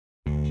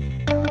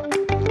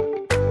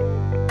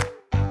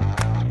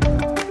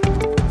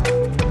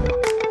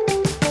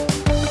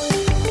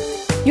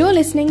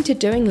listening to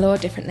Doing Law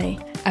Differently,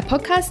 a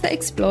podcast that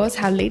explores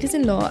how leaders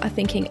in law are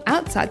thinking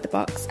outside the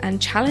box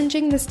and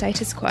challenging the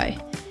status quo.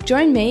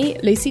 Join me,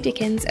 Lucy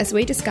Dickens, as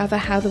we discover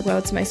how the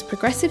world's most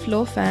progressive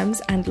law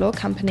firms and law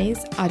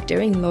companies are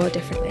doing law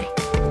differently.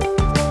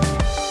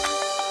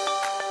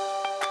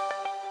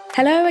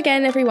 Hello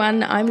again,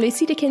 everyone. I'm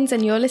Lucy Dickens,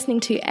 and you're listening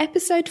to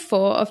episode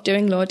 4 of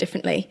Doing Law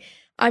Differently.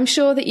 I'm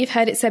sure that you've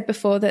heard it said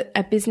before that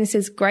a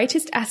business's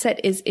greatest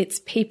asset is its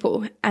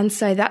people, and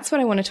so that's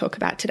what I want to talk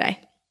about today.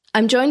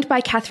 I'm joined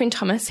by Catherine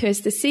Thomas, who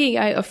is the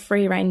CEO of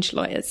Free Range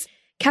Lawyers.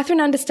 Catherine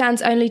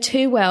understands only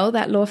too well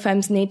that law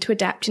firms need to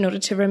adapt in order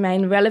to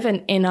remain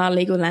relevant in our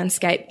legal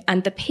landscape,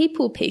 and the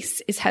people piece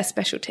is her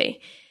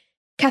specialty.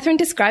 Catherine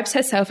describes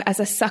herself as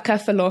a sucker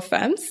for law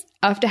firms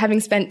after having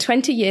spent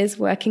 20 years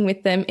working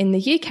with them in the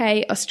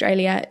UK,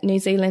 Australia, New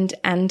Zealand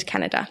and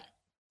Canada.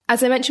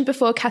 As I mentioned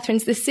before,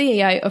 Catherine's the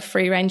CEO of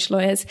Free Range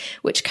Lawyers,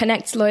 which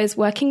connects lawyers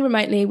working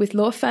remotely with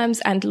law firms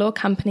and law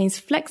companies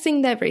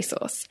flexing their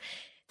resource.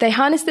 They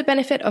harness the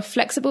benefit of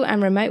flexible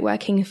and remote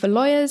working for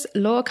lawyers,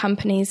 law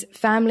companies,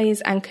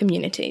 families and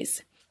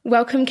communities.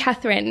 Welcome,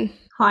 Catherine.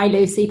 Hi,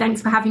 Lucy. Thanks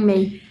for having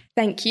me.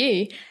 Thank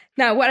you.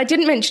 Now, what I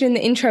didn't mention in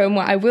the intro and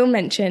what I will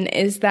mention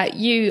is that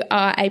you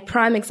are a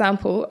prime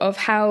example of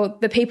how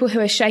the people who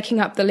are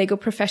shaking up the legal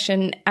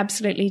profession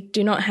absolutely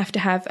do not have to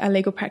have a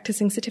legal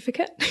practicing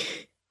certificate.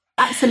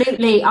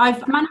 Absolutely.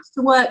 I've managed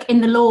to work in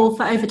the law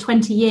for over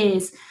 20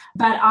 years,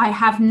 but I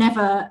have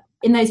never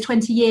in those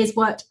 20 years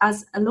worked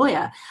as a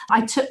lawyer.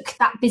 I took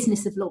that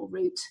business of law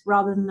route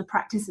rather than the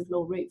practice of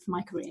law route for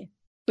my career.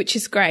 Which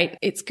is great.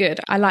 It's good.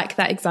 I like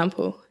that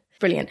example.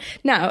 Brilliant.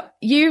 Now,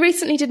 you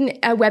recently did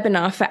a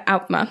webinar for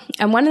ALPMA,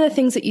 and one of the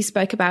things that you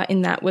spoke about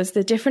in that was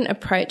the different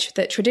approach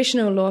that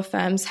traditional law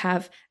firms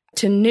have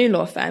to new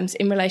law firms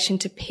in relation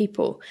to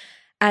people.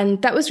 And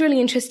that was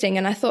really interesting.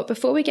 And I thought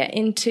before we get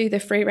into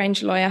the Free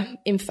Range Lawyer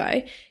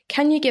info,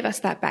 can you give us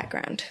that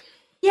background?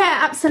 Yeah,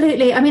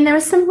 absolutely. I mean, there are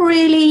some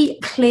really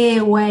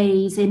clear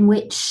ways in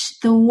which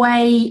the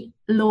way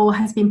law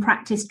has been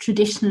practiced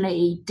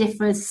traditionally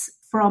differs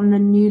from the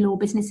new law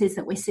businesses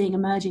that we're seeing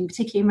emerging,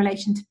 particularly in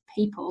relation to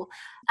people.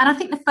 And I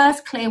think the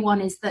first clear one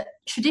is that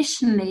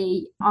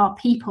traditionally our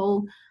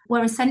people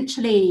were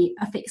essentially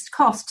a fixed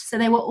cost. So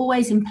they were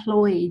always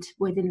employed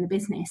within the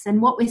business.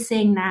 And what we're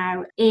seeing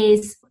now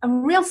is a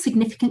real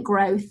significant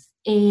growth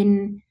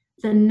in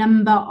the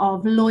number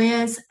of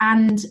lawyers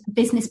and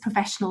business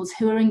professionals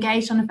who are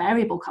engaged on a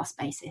variable cost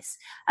basis.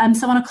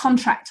 So on a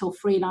contract or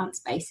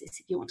freelance basis,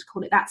 if you want to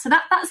call it that. So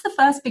that's the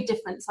first big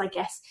difference, I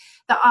guess,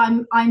 that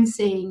I'm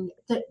seeing,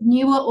 that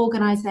newer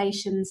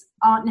organisations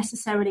aren't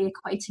necessarily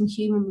equating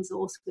human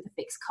resource with a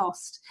fixed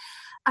cost.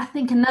 I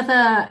think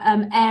another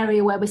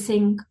area where we're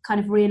seeing kind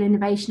of real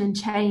innovation and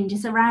change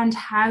is around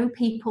how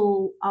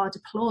people are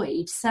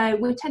deployed. So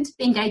we tend to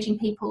be engaging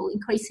people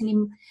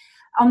increasingly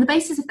on the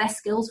basis of their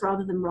skills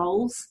rather than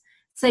roles.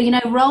 So,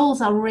 roles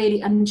are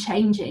really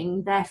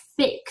unchanging. They're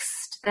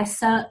fixed, they're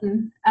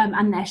certain,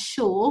 and they're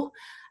sure.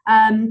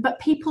 But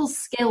people's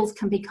skills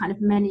can be kind of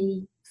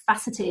many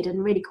faceted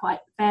and really quite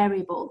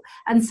variable.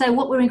 And so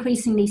what we're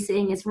increasingly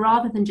seeing is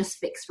rather than just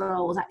fixed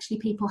roles, actually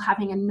people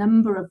having a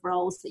number of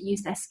roles that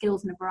use their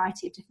skills in a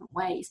variety of different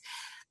ways.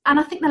 And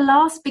I think the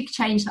last big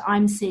change that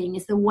I'm seeing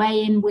is the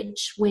way in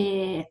which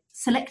we're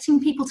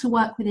selecting people to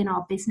work within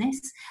our business.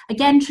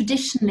 Again,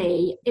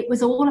 traditionally, it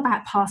was all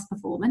about past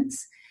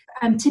performance.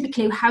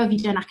 Typically, how have you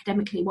done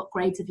academically? What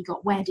grades have you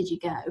got? Where did you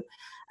go?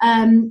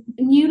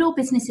 New law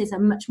businesses are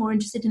much more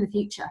interested in the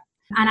future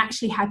and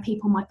actually how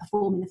people might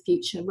perform in the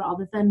future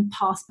rather than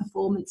past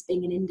performance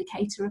being an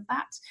indicator of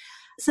that.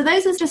 So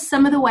those are just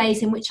some of the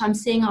ways in which I'm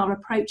seeing our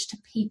approach to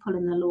people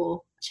in the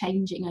law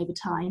changing over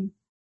time.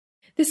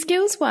 The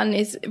skills one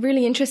is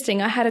really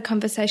interesting. I had a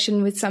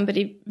conversation with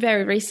somebody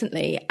very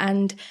recently,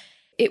 and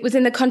it was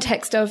in the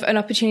context of an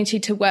opportunity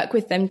to work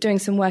with them doing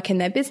some work in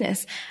their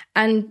business.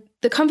 And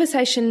the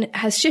conversation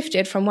has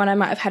shifted from one I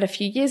might have had a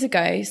few years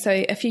ago.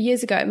 So a few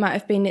years ago, it might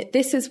have been,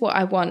 this is what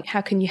I want.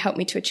 How can you help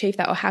me to achieve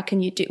that? Or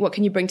what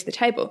can you bring to the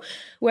table?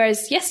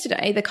 Whereas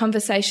yesterday, the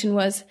conversation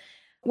was,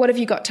 what have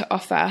you got to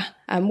offer?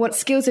 What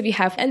skills have you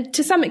have? And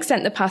to some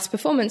extent, the past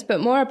performance,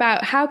 but more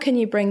about how can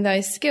you bring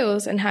those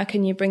skills and how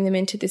can you bring them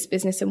into this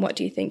business and what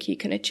do you think you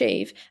can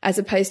achieve, as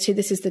opposed to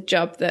this is the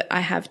job that I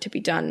have to be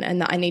done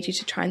and that I need you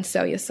to try and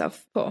sell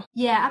yourself for.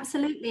 Yeah,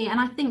 absolutely. And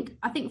I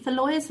think for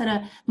lawyers that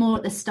are more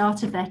at the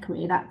start of their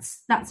career,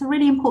 that's a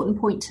really important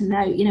point to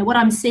note. What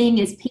I'm seeing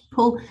is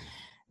people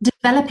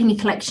developing a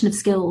collection of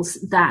skills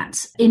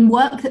that in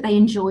work that they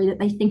enjoy, that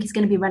they think is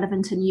going to be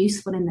relevant and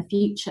useful in the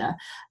future,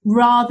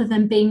 rather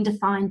than being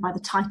defined by the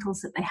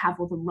titles that they have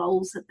or the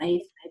roles that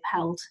they've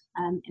held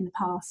in the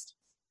past.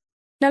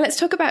 Now let's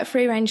talk about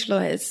Free Range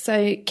Lawyers.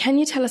 So can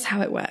you tell us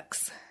how it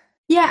works?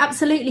 Yeah,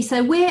 absolutely.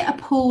 So we're a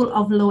pool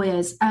of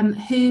lawyers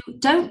who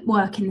don't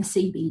work in the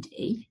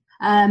CBD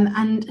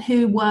and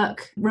who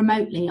work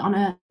remotely on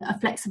a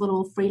flexible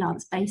or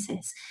freelance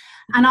basis.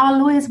 And our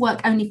lawyers work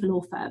only for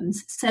law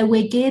firms. So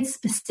we're geared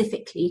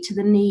specifically to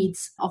the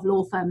needs of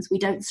law firms. We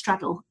don't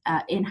straddle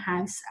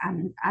in-house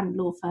and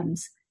law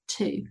firms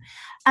too.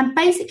 And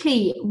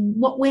basically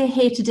what we're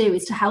here to do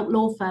is to help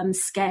law firms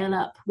scale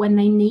up when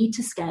they need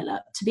to scale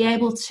up, to be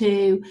able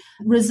to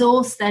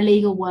resource their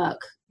legal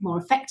work more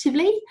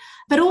effectively,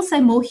 but also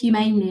more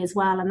humanely as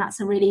well. And that's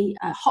a really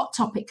hot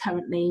topic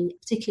currently,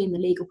 particularly in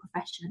the legal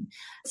profession.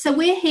 So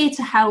we're here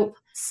to help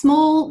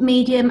small,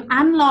 medium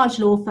and large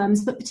law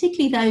firms, but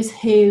particularly those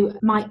who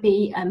might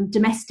be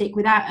domestic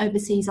without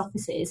overseas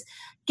offices,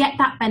 get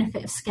that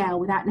benefit of scale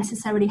without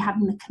necessarily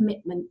having the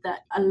commitment that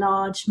a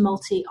large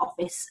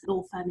multi-office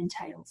law firm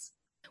entails.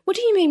 What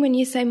do you mean when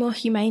you say more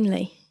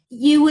humanely?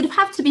 You would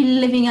have to be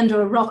living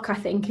under a rock, I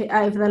think,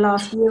 over the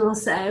last year or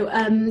so,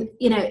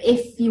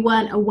 if you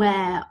weren't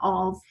aware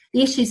of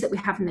the issues that we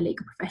have in the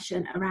legal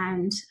profession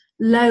around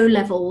low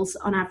levels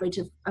on average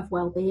of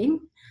well-being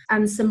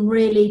and some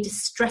really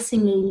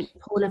distressingly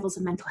poor levels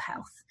of mental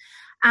health.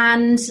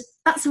 And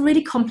that's a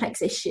really complex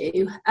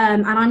issue,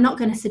 and I'm not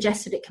going to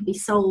suggest that it can be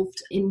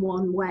solved in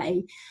one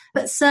way,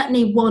 but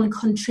certainly one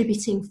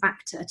contributing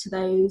factor to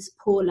those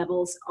poor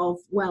levels of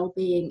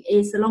well-being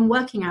is the long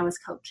working hours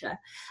culture.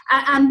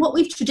 And what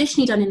we've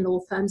traditionally done in law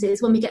firms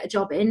is when we get a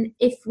job in,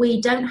 if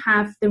we don't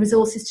have the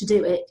resources to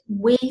do it,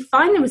 we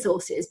find the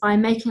resources by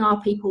making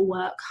our people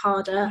work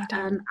harder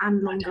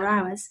and longer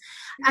hours.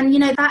 And,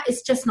 that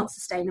is just not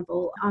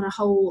sustainable on a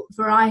whole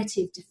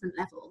variety of different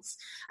levels.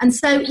 And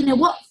so,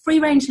 what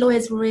free-range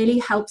lawyers really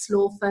helps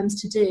law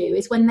firms to do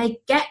is when they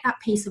get that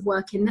piece of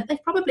work in that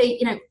they've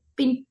probably,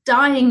 been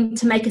dying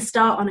to make a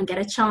start on and get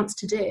a chance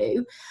to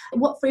do,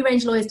 what Free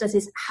Range Lawyers does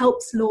is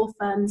helps law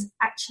firms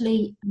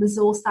actually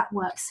resource that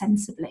work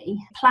sensibly,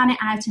 plan it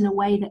out in a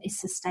way that is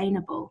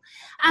sustainable.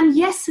 And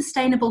yes,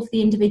 sustainable for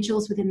the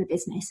individuals within the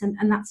business, and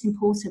that's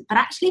important, but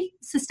actually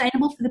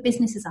sustainable for the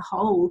business as a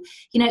whole.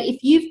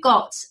 If you've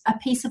got a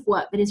piece of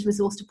work that is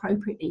resourced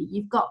appropriately,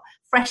 you've got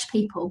fresh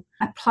people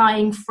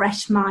applying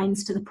fresh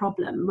minds to the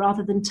problem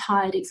rather than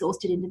tired,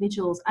 exhausted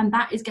individuals. And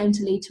that is going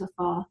to lead to a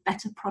far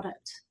better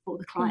product for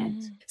the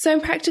client. So in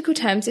practical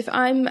terms, if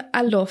I'm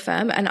a law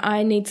firm and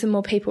I need some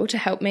more people to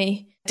help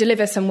me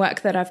deliver some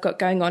work that I've got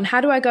going on, how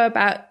do I go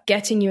about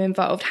getting you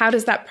involved? How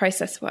does that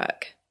process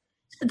work?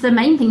 The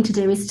main thing to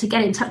do is to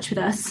get in touch with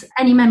us,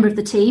 any member of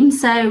the team.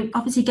 So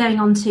obviously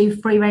going on to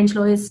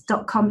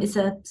freerangelawyers.com is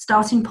a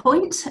starting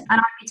point, and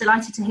I'd be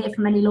delighted to hear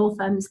from any law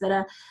firms that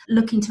are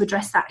looking to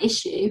address that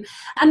issue.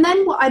 And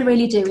then what I'd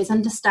really do is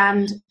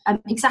understand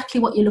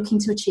exactly what you're looking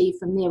to achieve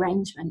from the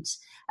arrangement.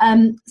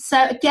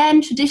 So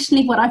again,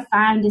 traditionally what I've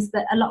found is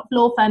that a lot of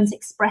law firms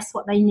express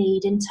what they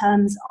need in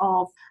terms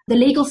of the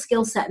legal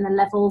skill set and the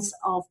levels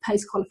of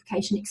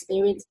post-qualification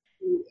experience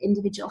the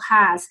individual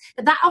has,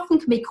 but that often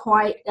can be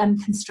quite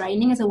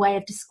constraining as a way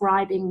of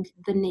describing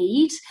the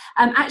need.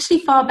 Actually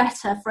far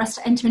better for us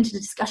to enter into the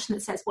discussion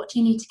that says, what do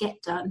you need to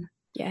get done?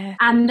 Yeah.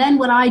 And then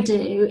what I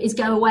do is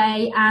go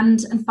away and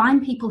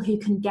find people who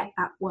can get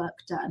that work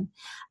done.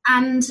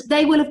 And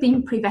they will have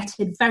been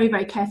pre-vetted, very,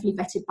 very carefully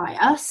vetted by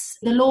us.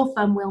 The law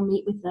firm will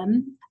meet with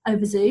them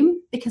over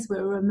Zoom because we're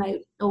a remote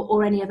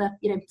or any other,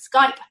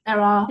 Skype, there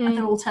are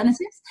other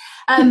alternatives,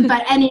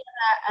 but any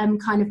other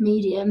kind of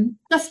medium,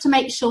 just to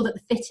make sure that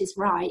the fit is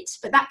right.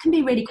 But that can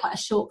be really quite a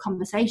short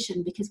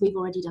conversation because we've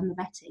already done the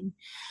vetting.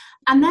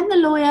 And then the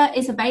lawyer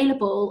is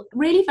available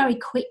really very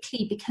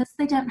quickly because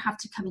they don't have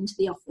to come into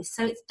the office.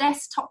 So it's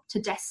desktop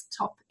to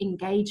desktop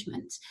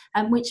engagement,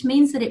 which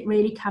means that it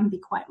really can be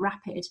quite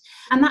rapid.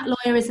 And that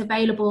lawyer is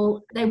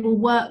available. They will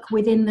work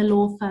within the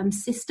law firm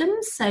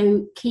systems.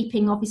 So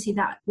keeping obviously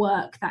that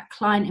work, that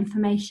client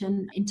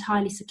information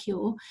entirely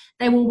secure.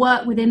 They will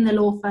work within the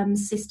law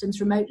firm's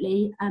systems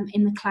remotely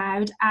in the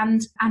cloud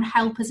and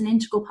help as an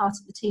integral part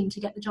of the team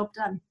to get the job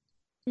done.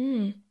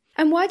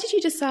 And why did you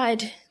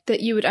decide that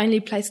you would only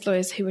place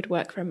lawyers who would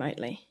work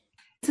remotely?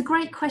 It's a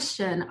great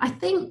question. I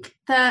think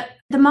that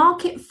the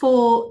market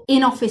for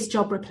in-office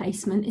job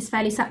replacement is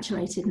fairly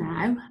saturated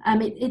now.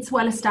 It's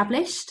well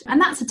established, and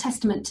that's a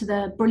testament to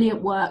the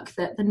brilliant work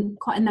that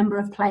quite a number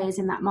of players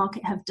in that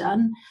market have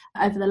done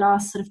over the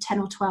last sort of 10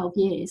 or 12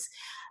 years.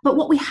 But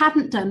what we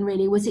hadn't done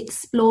really was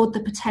explored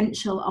the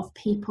potential of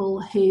people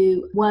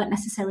who weren't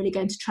necessarily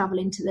going to travel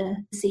into the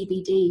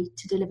CBD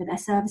to deliver their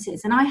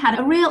services. And I had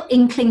a real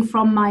inkling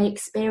from my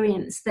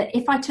experience that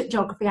if I took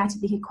geography out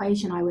of the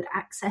equation, I would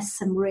access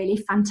some really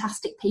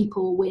fantastic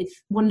people with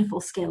wonderful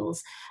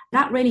skills.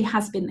 That really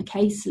has been the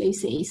case,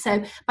 Lucy.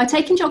 So by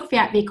taking geography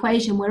out of the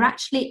equation, we're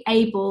actually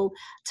able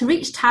to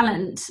reach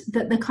talent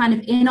that the kind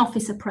of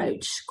in-office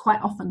approach quite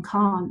often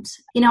can't.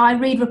 I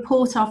read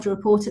report after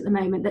report at the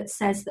moment that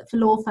says that for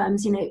law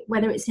firms,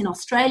 whether it's in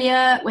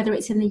Australia, whether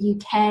it's in the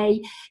UK,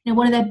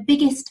 one of their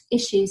biggest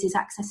issues is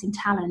accessing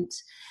talent.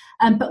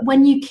 But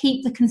when you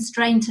keep the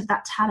constraint of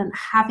that talent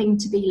having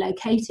to be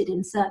located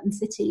in certain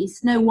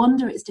cities, no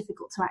wonder it's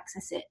difficult to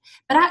access it.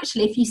 But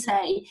actually, if you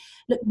say,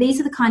 look, these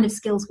are the kind of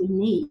skills we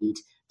need,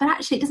 but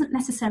actually it doesn't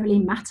necessarily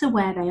matter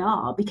where they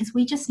are because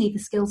we just need the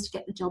skills to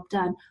get the job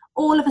done.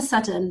 All of a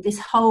sudden, this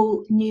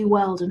whole new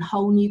world and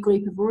whole new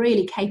group of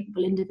really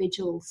capable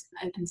individuals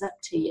opens up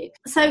to you.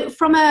 So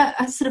from a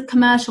sort of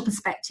commercial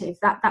perspective,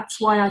 that's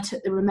why I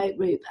took the remote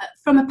route.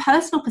 From a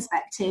personal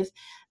perspective,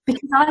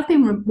 because I've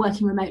been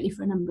working remotely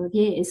for a number of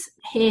years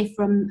here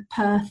from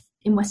Perth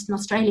in Western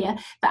Australia.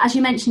 But as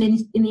you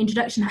mentioned in the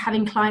introduction,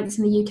 having clients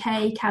in the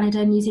UK,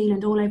 Canada, New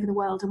Zealand, all over the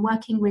world, and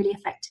working really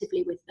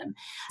effectively with them.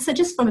 So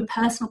just from a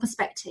personal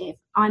perspective,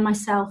 I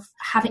myself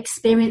have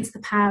experienced the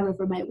power of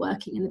remote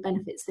working and the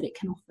benefits that it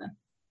can offer.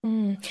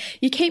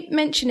 You keep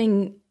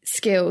mentioning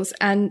skills,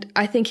 and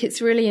I think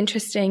it's really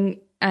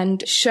interesting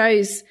and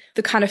shows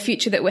the kind of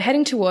future that we're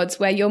heading towards,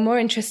 where you're more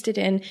interested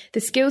in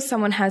the skills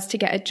someone has to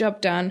get a job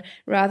done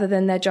rather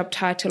than their job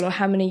title or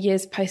how many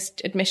years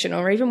post-admission,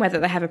 or even whether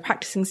they have a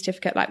practicing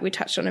certificate like we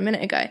touched on a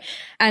minute ago.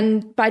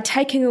 And by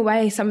taking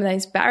away some of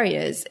those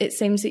barriers, it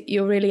seems that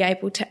you're really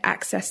able to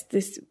access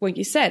this, what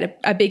you said,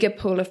 a bigger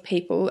pool of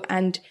people,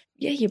 and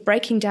you're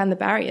breaking down the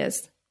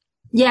barriers.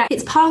 Yeah,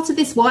 it's part of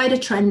this wider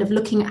trend of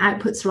looking at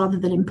outputs rather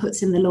than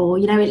inputs in the law.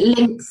 You know, it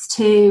links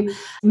to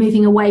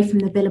moving away from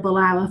the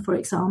billable hour, for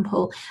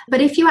example.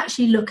 But if you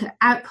actually look at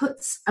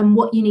outputs and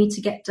what you need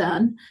to get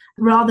done,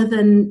 rather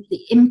than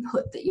the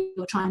input that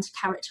you're trying to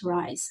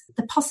characterise,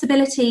 the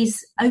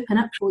possibilities open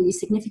up for you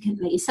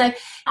significantly. So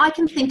I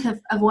can think of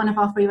one of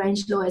our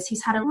free-range lawyers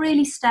who's had a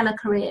really stellar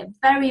career,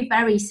 very,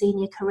 very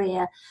senior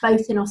career,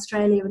 both in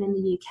Australia and in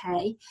the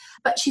UK.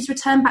 But she's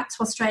returned back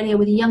to Australia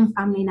with a young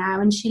family now,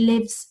 and she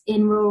lives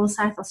in rural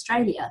South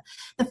Australia.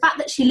 The fact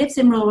that she lives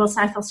in rural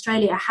South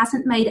Australia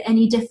hasn't made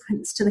any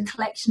difference to the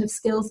collection of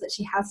skills that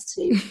she has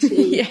to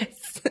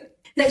yes.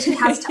 that she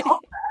has to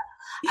offer.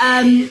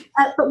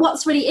 But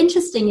what's really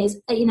interesting is,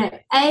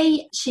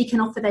 A, she can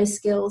offer those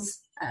skills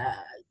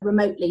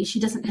remotely. She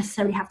doesn't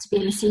necessarily have to be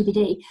in the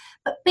CBD.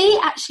 But B,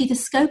 actually, the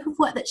scope of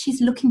work that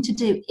she's looking to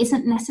do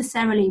isn't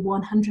necessarily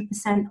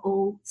 100%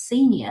 all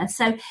senior.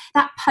 So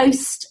that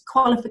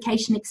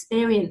post-qualification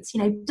experience,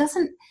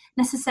 doesn't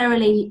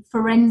necessarily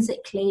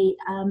forensically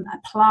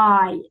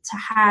apply to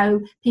how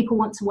people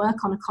want to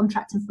work on a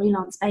contract and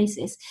freelance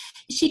basis.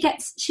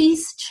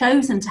 She's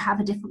chosen to have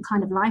a different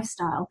kind of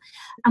lifestyle.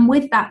 And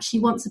with that, she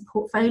wants a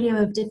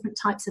portfolio of different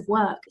types of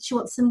work. She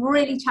wants some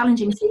really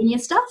challenging senior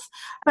stuff,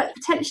 but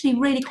potentially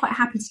really quite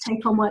happy to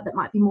take on work that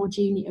might be more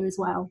junior as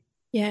well.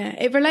 Yeah,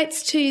 it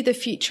relates to the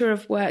future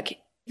of work,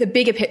 the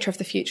bigger picture of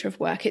the future of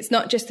work. It's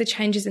not just the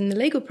changes in the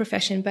legal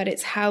profession, but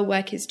it's how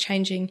work is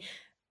changing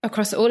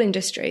across all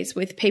industries,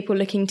 with people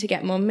looking to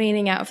get more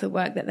meaning out of the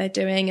work that they're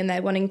doing, and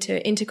they're wanting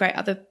to integrate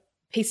other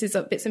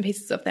bits and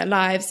pieces of their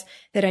lives.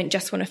 They don't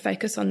just want to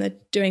focus on the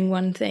doing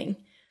one thing.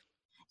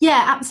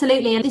 Yeah,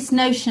 absolutely. And this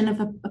notion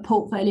of a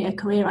portfolio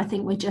career, I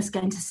think we're just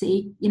going to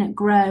see,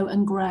 grow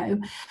and grow.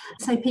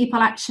 So people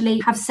actually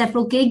have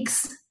several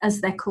gigs, as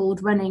they're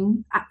called,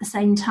 running at the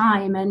same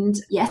time, and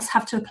yes,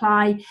 have to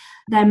apply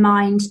their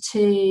mind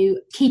to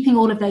keeping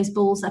all of those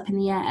balls up in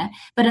the air,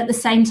 but at the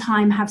same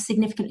time have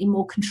significantly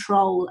more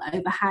control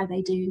over how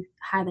they do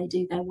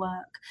their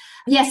work.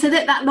 Yeah, so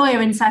that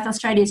lawyer in South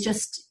Australia is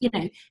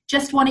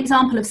just one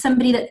example of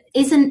somebody that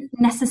isn't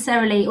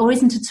necessarily or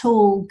isn't at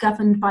all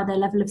governed by their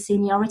level of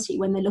seniority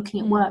when they're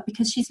looking at work,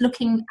 because she's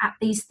looking at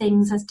these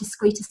things as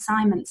discrete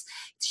assignments.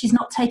 She's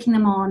not taking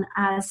them on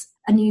as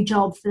a new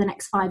job for the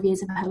next 5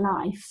 years of her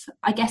life.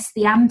 I guess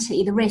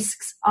the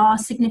risks are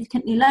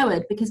significantly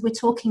lowered because we're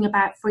talking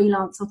about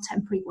freelance or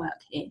temporary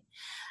work here.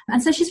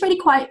 And so she's really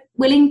quite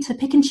willing to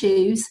pick and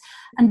choose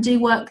and do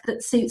work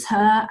that suits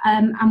her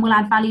and will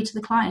add value to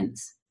the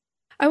clients.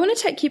 I want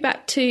to take you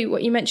back to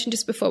what you mentioned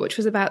just before, which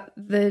was about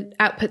the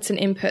outputs and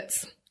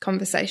inputs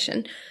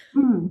conversation.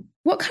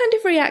 What kind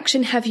of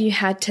reaction have you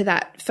had to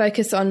that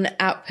focus on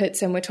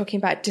outputs? And we're talking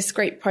about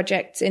discrete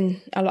projects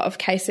in a lot of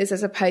cases,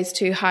 as opposed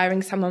to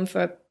hiring someone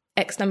for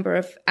X number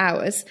of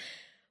hours.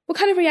 What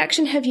kind of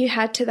reaction have you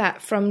had to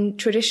that from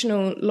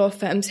traditional law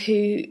firms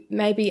who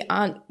maybe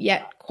aren't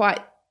yet quite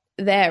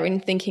there in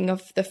thinking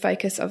of the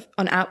focus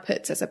on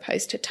outputs as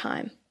opposed to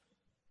time?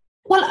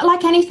 Well,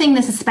 like anything,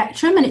 there's a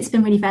spectrum, and it's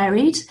been really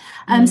varied.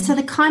 So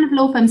the kind of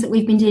law firms that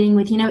we've been dealing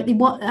with,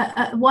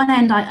 at one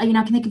end, I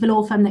can think of a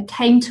law firm that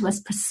came to us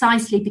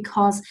precisely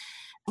because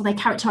they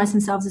characterise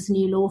themselves as a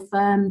new law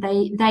firm.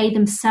 They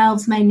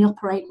themselves mainly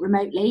operate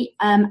remotely,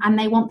 and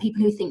they want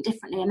people who think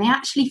differently. And they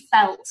actually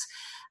felt,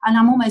 and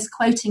I'm almost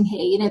quoting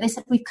here, they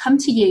said, we've come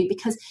to you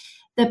because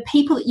the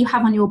people that you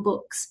have on your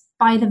books,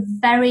 by the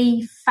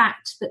very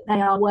fact that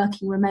they are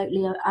working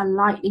remotely, are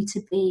likely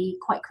to be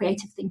quite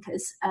creative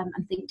thinkers and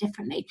think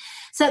differently.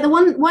 So at the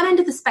one end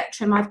of the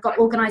spectrum, I've got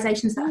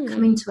organisations that are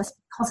coming to us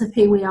because of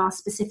who we are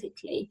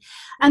specifically.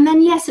 And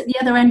then, yes, at the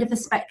other end of the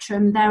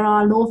spectrum, there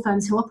are law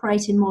firms who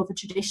operate in more of a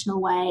traditional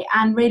way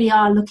and really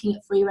are looking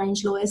at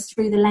free-range lawyers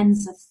through the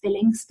lens of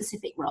filling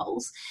specific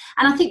roles.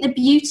 And I think the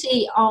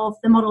beauty of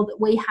the model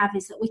that we have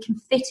is that we can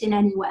fit in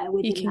anywhere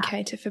within You can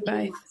cater for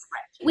both.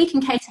 We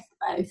can cater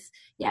for both,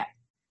 yeah.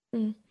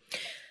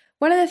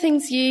 One of the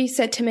things you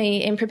said to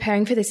me in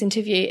preparing for this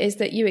interview is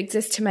that you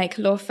exist to make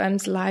law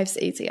firms' lives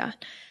easier.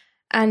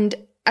 And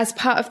as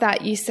part of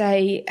that, you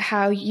say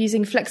how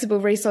using flexible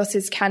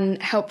resources can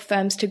help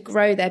firms to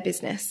grow their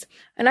business.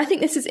 And I think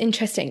this is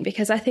interesting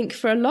because I think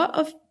for a lot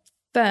of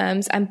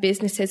firms and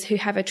businesses who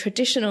have a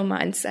traditional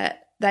mindset,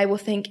 they will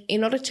think,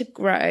 in order to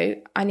grow,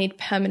 I need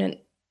permanent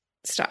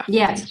staff.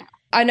 Yes.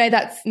 I know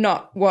that's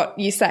not what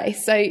you say,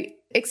 so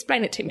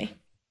explain it to me.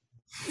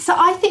 So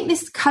I think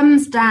this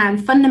comes down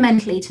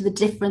fundamentally to the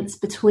difference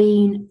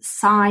between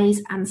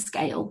size and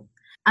scale.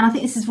 And I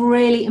think this is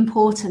really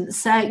important.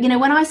 So,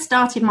 when I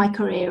started my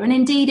career, and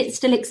indeed it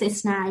still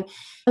exists now,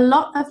 a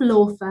lot of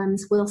law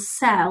firms will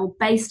sell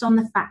based on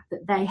the fact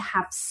that they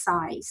have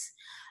size.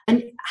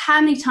 And how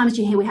many times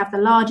do you hear we have the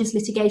largest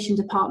litigation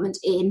department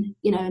in,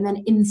 and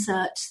then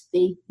insert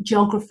the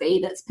geography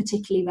that's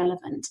particularly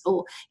relevant,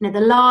 or, the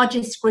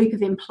largest group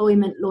of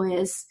employment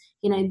lawyers,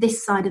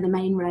 this side of the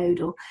main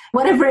road, or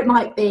whatever it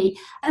might be.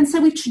 And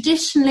so we've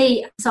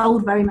traditionally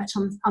sold very much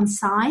on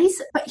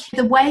size, but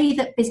the way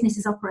that business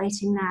is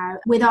operating now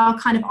with our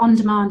kind of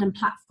on-demand and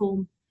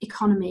platform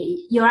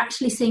economy, you're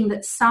actually seeing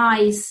that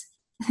size,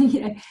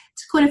 to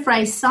coin a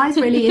phrase, size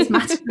really is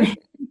mattering.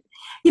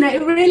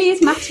 It really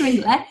is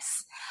mattering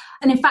less.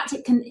 And in fact,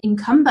 it can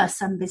encumber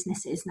some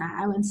businesses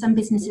now, and some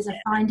businesses are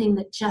finding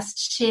that just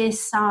sheer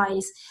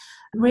size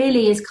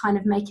really is kind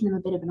of making them a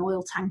bit of an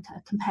oil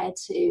tanker compared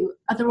to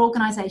other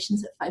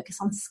organisations that focus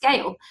on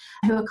scale,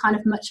 who are kind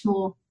of much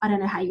more, I don't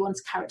know how you want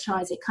to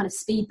characterise it, kind of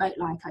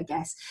speedboat-like, I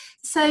guess.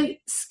 So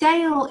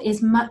scale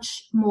is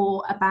much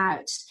more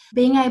about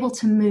being able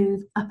to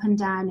move up and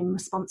down in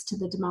response to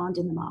the demand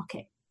in the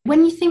market.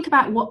 When you think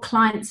about what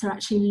clients are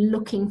actually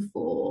looking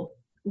for,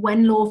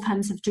 when law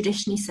firms have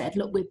traditionally said,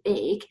 look, we're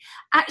big,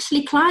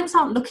 actually clients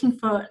aren't looking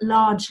for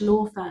large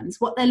law firms.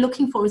 What they're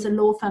looking for is a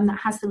law firm that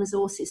has the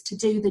resources to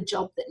do the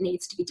job that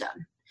needs to be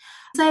done.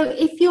 So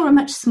if you're a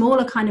much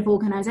smaller kind of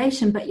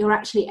organisation, but you're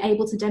actually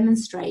able to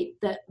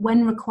demonstrate that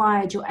when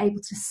required, you're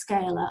able to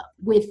scale up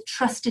with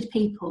trusted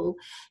people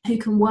who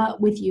can work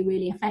with you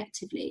really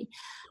effectively,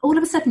 all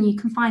of a sudden you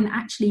can find that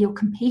actually you're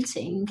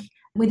competing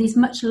with these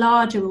much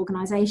larger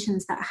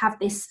organisations that have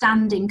this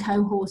standing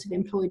cohort of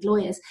employed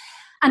lawyers.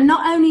 And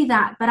not only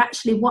that, but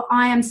actually what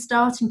I am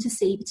starting to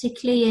see,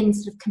 particularly in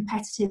sort of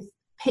competitive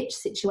pitch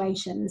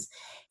situations,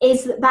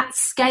 is that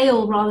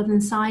scale rather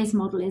than size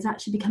model is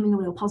actually becoming a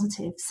real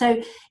positive.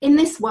 So in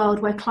this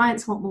world where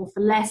clients want more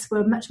for less,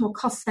 we're much more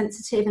cost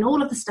sensitive, and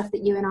all of the stuff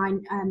that you and I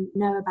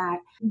know about,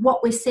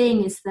 what we're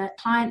seeing is that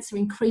clients are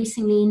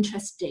increasingly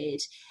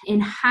interested in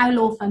how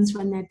law firms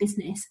run their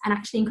business, and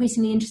actually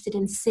increasingly interested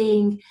in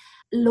seeing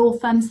law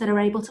firms that are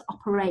able to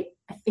operate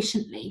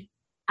efficiently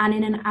and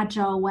in an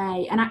agile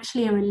way, and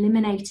actually are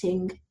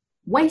eliminating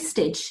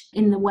wastage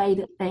in the way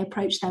that they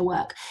approach their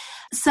work.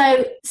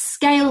 So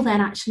scale then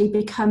actually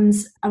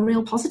becomes a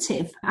real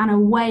positive and a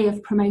way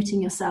of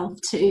promoting yourself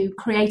to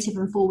creative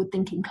and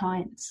forward-thinking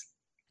clients.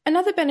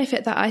 Another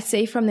benefit that I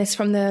see from this,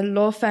 from the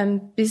law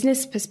firm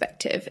business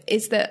perspective,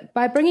 is that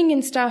by bringing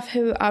in staff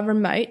who are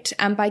remote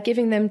and by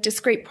giving them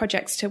discrete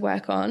projects to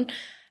work on,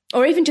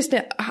 or even just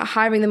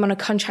hiring them on a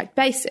contract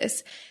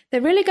basis,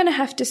 they're really going to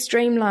have to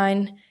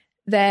streamline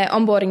their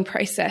onboarding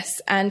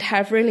process and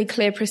have really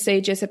clear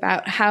procedures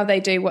about how they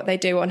do what they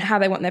do and how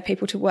they want their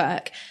people to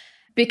work,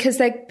 because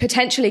they're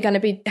potentially going to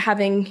be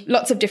having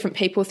lots of different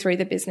people through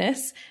the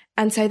business.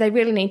 And so they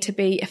really need to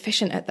be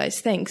efficient at those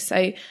things.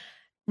 So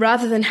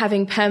rather than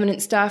having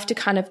permanent staff to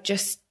kind of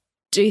just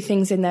do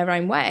things in their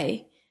own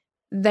way,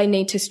 they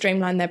need to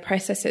streamline their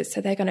processes. So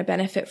they're going to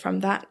benefit from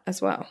that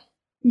as well.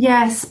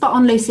 Yeah, spot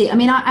on, Lucy. I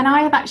mean,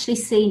 I have actually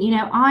seen,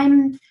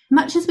 I'm,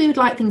 much as we would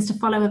like things to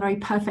follow a very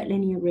perfect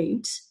linear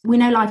route, we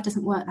know life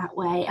doesn't work that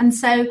way. And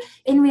so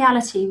in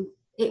reality,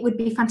 it would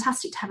be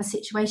fantastic to have a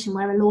situation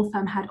where a law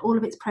firm had all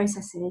of its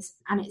processes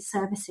and its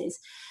services,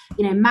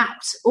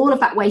 mapped, all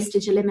of that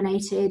wastage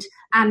eliminated,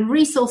 and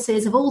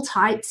resources of all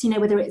types,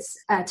 whether it's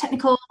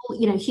technical,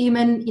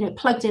 human,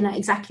 plugged in at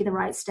exactly the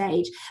right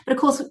stage. But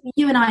of course,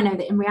 you and I know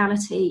that in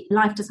reality,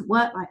 life doesn't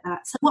work like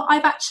that. So what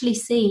I've actually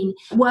seen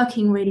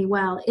working really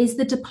well is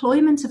the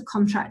deployment of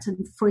contract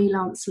and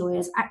freelance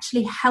lawyers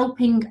actually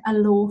helping a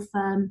law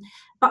firm,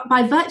 but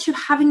by virtue of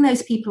having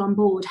those people on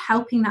board,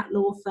 helping that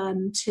law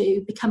firm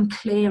to become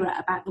clearer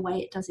about the way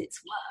it does its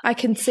work. I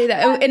can see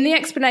that. In the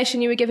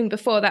explanation you were giving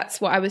before,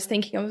 that's what I was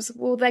thinking. I was,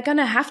 well, they're going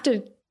to have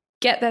to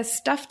get their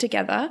stuff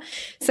together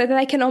so that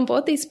they can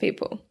onboard these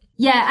people.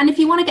 Yeah, and if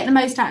you want to get the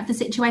most out of the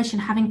situation,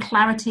 having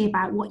clarity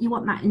about what you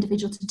want that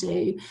individual to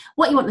do,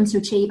 what you want them to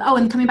achieve. Oh,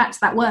 and coming back to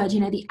that word,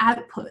 the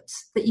output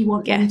that you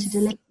want them to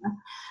deliver.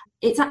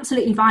 It's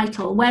absolutely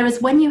vital.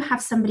 Whereas when you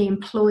have somebody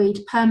employed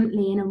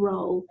permanently in a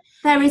role,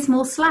 there is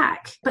more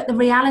slack. But the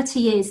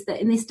reality is that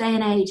in this day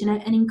and age,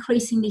 and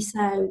increasingly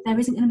so, there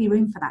isn't going to be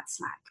room for that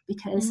slack,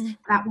 because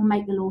that will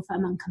make the law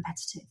firm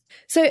uncompetitive.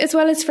 So as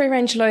well as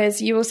free-range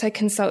lawyers, you also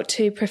consult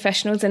to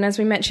professionals. And as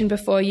we mentioned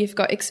before, you've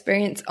got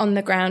experience on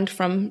the ground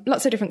from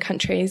lots of different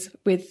countries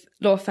with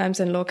law firms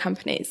and law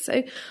companies.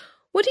 So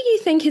what do you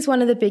think is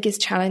one of the biggest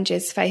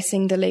challenges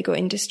facing the legal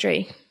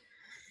industry?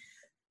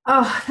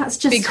 Oh, that's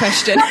just... Big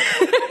question.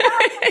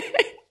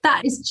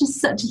 That is just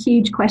such a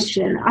huge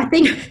question. I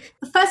think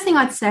the first thing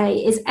I'd say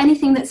is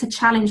anything that's a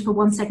challenge for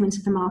one segment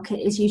of the market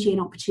is usually an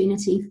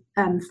opportunity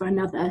for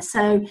another.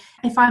 So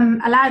if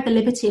I'm allowed the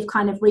liberty of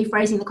kind of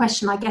rephrasing the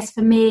question, I guess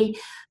for me,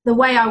 the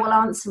way I will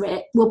answer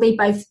it will be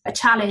both a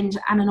challenge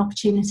and an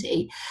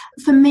opportunity.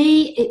 For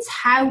me, it's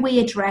how we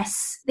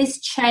address this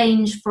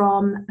change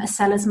from a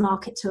seller's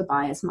market to a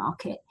buyer's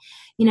market.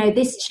 You know,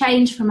 this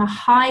change from a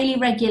highly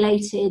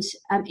regulated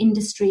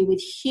industry with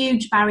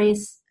huge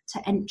barriers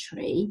to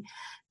entry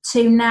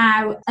to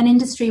now an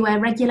industry where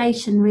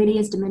regulation really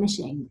is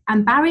diminishing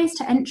and barriers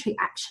to entry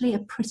actually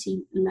are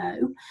pretty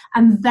low,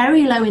 and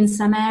very low in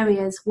some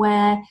areas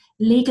where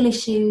legal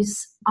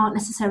issues aren't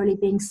necessarily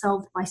being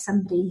solved by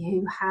somebody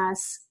who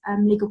has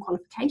legal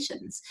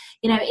qualifications.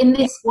 You know, in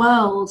this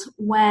world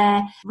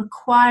where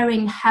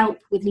requiring help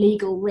with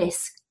legal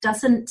risk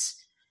doesn't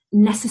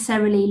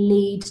necessarily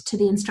lead to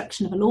the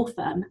instruction of a law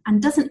firm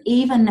and doesn't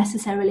even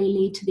necessarily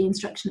lead to the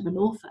instruction of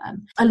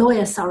a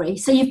lawyer.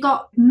 So you've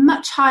got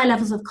much higher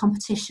levels of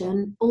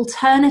competition,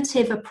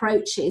 alternative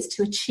approaches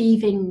to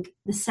achieving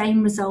the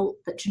same result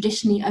that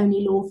traditionally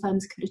only law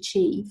firms could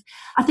achieve.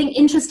 I think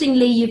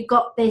interestingly, you've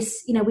got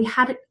this, you know, we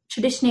had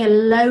traditionally a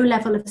low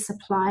level of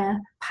supplier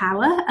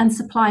power, and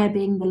supplier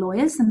being the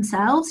lawyers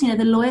themselves. You know,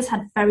 the lawyers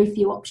had very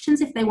few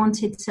options if they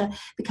wanted to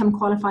become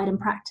qualified in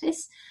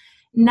practice.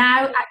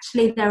 Now,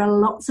 actually, there are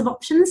lots of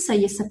options. So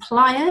your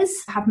suppliers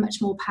have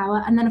much more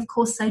power. And then, of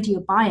course, so do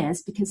your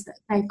buyers because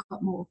they've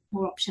got more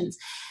options.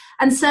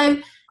 And so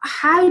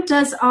how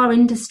does our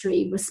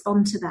industry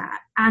respond to that?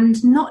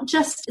 And not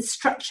just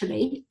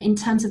structurally in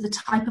terms of the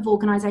type of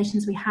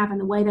organisations we have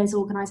and the way those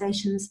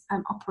organisations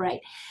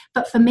operate,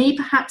 but for me,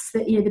 perhaps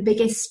the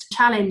biggest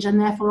challenge and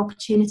therefore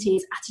opportunity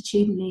is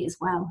attitudinally as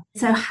well.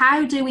 So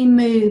how do we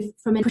move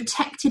from a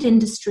protected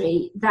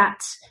industry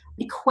that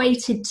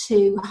equated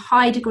to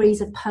high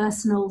degrees of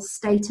personal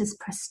status,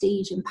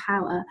 prestige and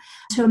power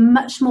to a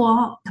much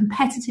more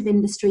competitive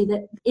industry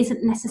that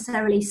isn't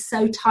necessarily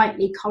so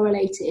tightly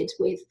correlated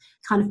with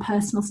kind of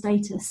personal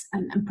status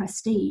and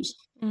prestige?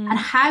 And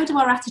how do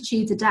our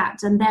attitudes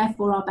adapt and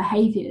therefore our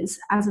behaviours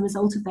as a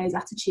result of those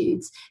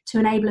attitudes to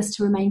enable us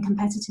to remain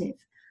competitive?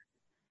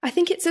 I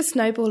think it's a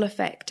snowball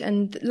effect.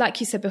 And like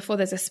you said before,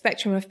 there's a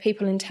spectrum of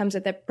people in terms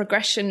of their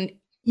progression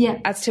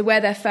as to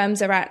where their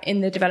firms are at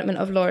in the development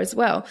of law as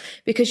well.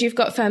 Because you've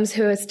got firms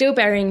who are still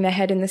burying their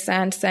head in the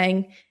sand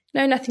saying,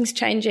 no, nothing's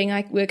changing.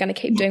 We're going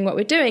to keep doing what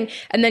we're doing.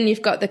 And then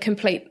you've got the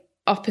complete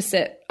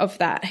opposite of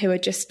that who are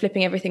just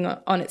flipping everything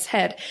on its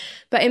head.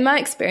 But in my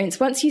experience,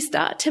 once you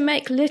start to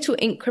make little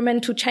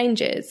incremental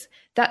changes,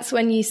 that's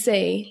when you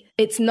see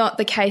it's not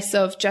the case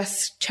of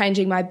just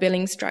changing my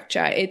billing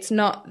structure. It's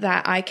not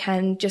that I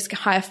can just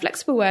hire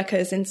flexible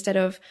workers instead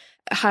of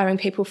hiring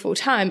people full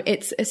time.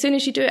 It's as soon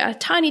as you do a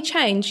tiny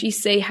change, you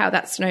see how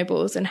that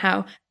snowballs and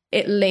how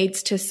it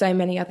leads to so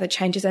many other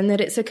changes, and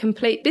that it's a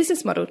complete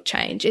business model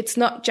change. It's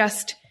not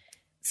just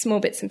small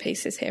bits and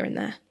pieces here and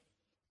there.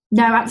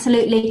 No,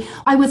 absolutely.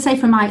 I would say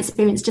from my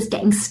experience, just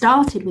getting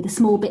started with the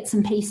small bits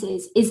and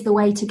pieces is the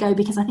way to go,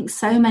 because I think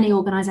so many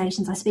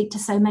organisations, I speak to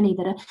so many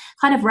that are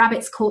kind of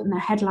rabbits caught in their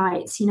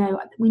headlights. You know,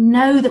 we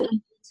know that we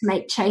need to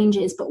make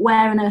changes, but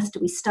where on earth do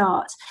we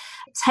start?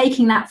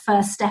 Taking that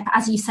first step,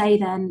 as you say,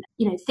 then,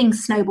 you know,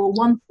 things snowball,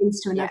 one leads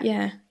to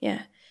another.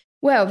 Yeah.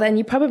 Well, then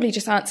you probably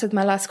just answered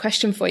my last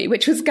question for you,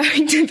 which was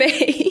going to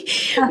be,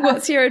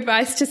 what's your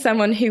advice to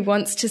someone who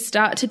wants to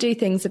start to do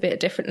things a bit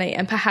differently?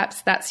 And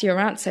perhaps that's your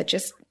answer,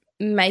 just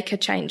make a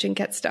change and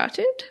get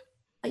started.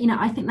 You know,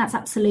 I think that's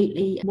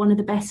absolutely one of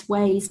the best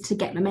ways to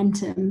get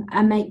momentum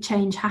and make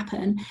change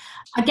happen.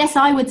 I guess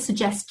I would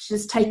suggest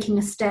just taking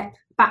a step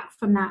back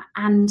from that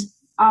and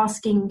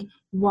asking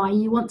why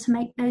you want to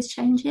make those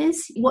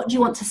changes. What do you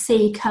want to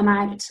see come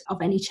out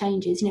of any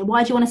changes? You know,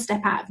 why do you want to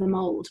step out of the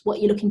mold?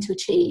 What you're looking to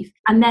achieve?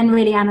 And then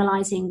really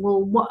analysing,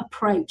 well, what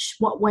approach,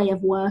 what way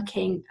of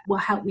working will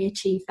help me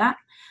achieve that?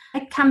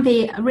 It can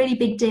be a really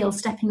big deal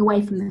stepping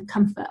away from the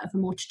comfort of a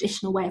more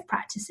traditional way of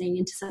practicing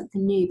into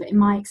something new. But in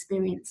my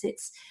experience,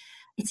 it's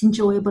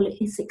enjoyable,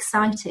 it's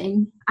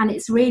exciting, and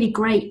it's really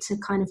great to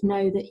kind of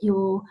know that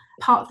you're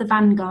part of the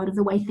vanguard of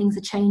the way things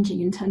are changing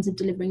in terms of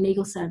delivering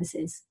legal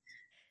services.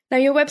 Now,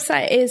 your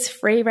website is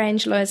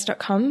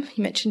freerangelawyers.com,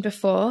 you mentioned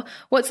before.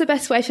 What's the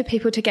best way for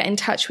people to get in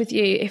touch with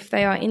you if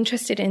they are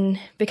interested in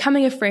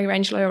becoming a free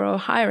range lawyer or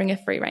hiring a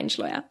free range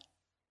lawyer?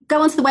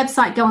 Go onto the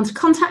website, go on to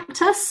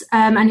contact us,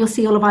 and you'll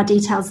see all of our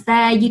details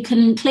there. You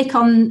can click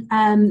on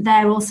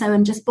there also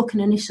and just book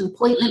an initial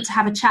appointment to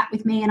have a chat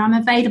with me, and I'm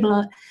available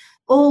at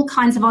all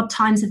kinds of odd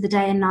times of the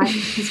day and night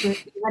because we're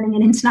running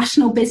an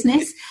international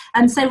business.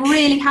 So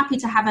really happy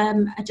to have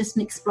just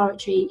an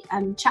exploratory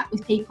chat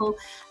with people.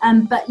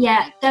 But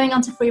yeah, going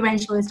on to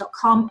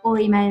freerangelawyers.com or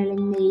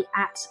emailing me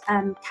at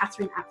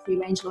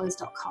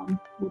Catherine@freerangelawyers.com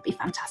would be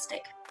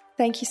fantastic.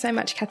 Thank you so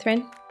much,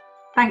 Catherine.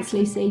 Thanks,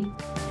 Lucy.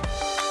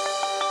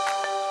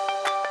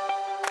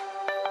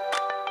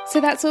 So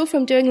that's all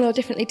from Doing Law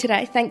Differently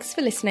today. Thanks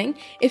for listening.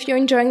 If you're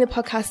enjoying the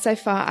podcast so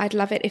far, I'd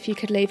love it if you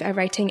could leave a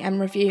rating and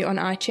review on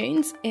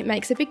iTunes. It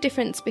makes a big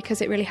difference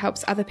because it really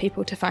helps other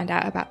people to find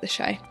out about the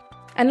show.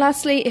 And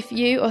lastly, if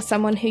you or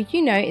someone who you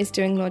know is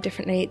doing law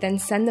differently, then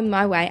send them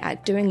my way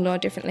at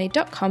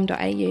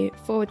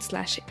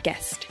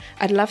doinglawdifferently.com.au/guest.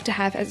 I'd love to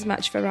have as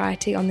much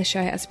variety on the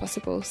show as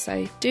possible,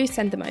 so do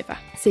send them over.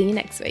 See you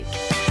next week.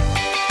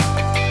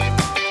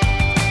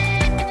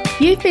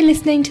 You've been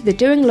listening to the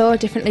Doing Law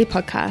Differently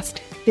podcast.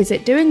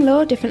 Visit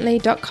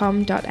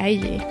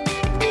doinglawdifferently.com.au.